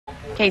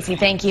Casey,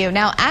 thank you.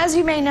 Now, as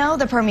you may know,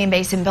 the Permian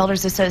Basin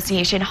Builders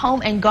Association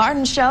Home and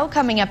Garden Show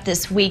coming up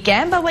this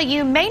weekend. But what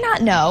you may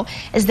not know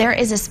is there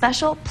is a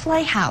special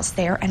playhouse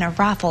there and a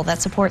raffle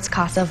that supports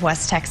CASA of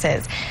West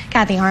Texas.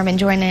 Kathy Harmon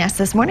joining us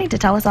this morning to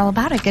tell us all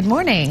about it. Good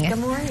morning. Good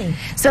morning.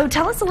 So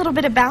tell us a little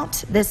bit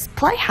about this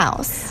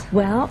playhouse.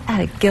 Well,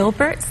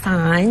 Gilbert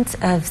Signs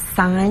of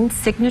Signs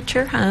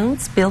Signature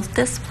Homes built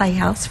this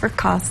playhouse for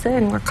CASA,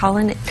 and we're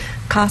calling it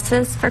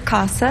Casas for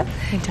CASA.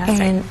 Fantastic.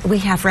 And we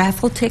have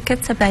raffle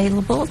tickets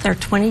available. They're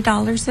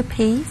 $20 a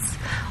piece,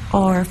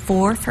 or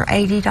 4 for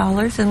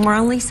 $80, and we're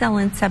only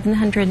selling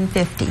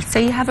 750. So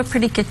you have a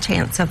pretty good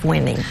chance of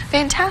winning.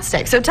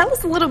 Fantastic. So tell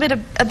us a little bit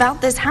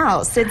about this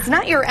house. It's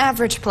not your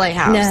average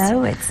playhouse.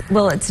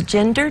 No, it's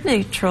gender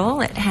neutral.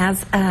 It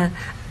has a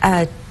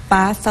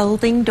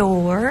bifolding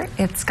door.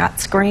 It's got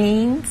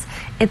screens.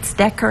 It's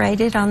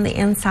decorated on the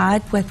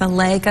inside with a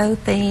Lego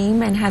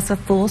theme and has a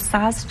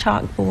full-size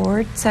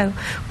chalkboard. So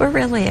we're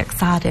really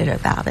excited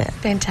about it.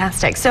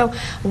 Fantastic. So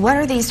what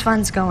are these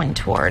funds going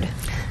toward?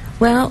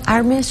 Well,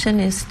 our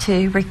mission is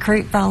to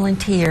recruit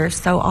volunteers,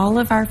 so all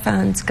of our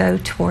funds go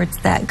towards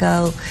that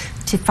goal,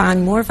 to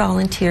find more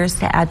volunteers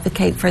to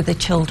advocate for the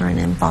children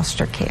in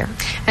foster care.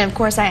 And of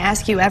course, I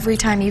ask you every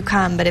time you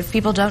come, but if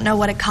people don't know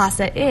what a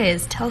CASA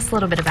is, tell us a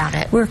little bit about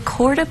it. We're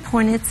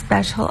court-appointed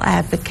special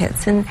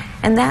advocates, and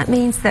that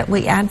means that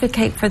we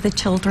advocate for the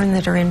children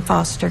that are in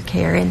foster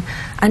care. And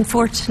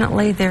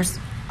unfortunately, there's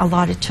a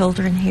lot of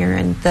children here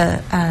in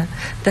the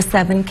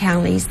 7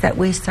 counties that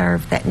we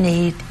serve that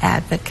need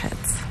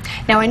advocates.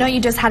 Now, I know you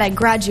just had a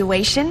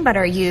graduation, but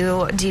do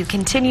you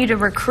continue to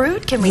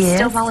recruit? Can we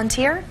still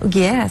volunteer?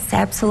 Yes,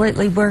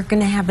 absolutely. We're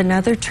going to have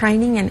another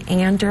training in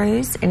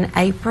Andrews in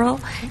April,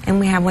 and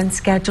we have one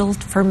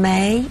scheduled for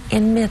May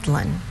in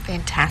Midland.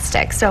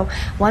 Fantastic. So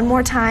one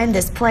more time,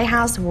 this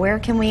playhouse, where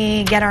can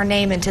we get our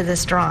name into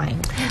this drawing?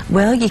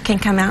 Well, you can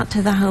come out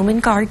to the Home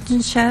and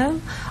Garden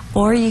Show,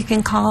 or you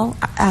can call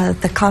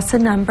the CASA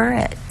number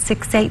at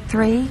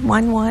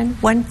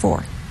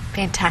 683-1114.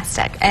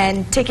 Fantastic.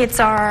 And tickets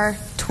are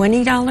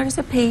 $20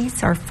 a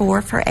piece, or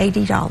 4 for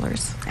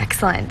 $80.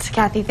 Excellent.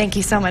 Kathy, thank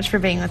you so much for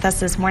being with us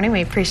this morning.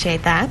 We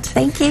appreciate that.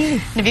 Thank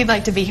you. And if you'd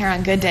like to be here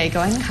on Good Day,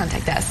 go ahead and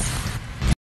contact us.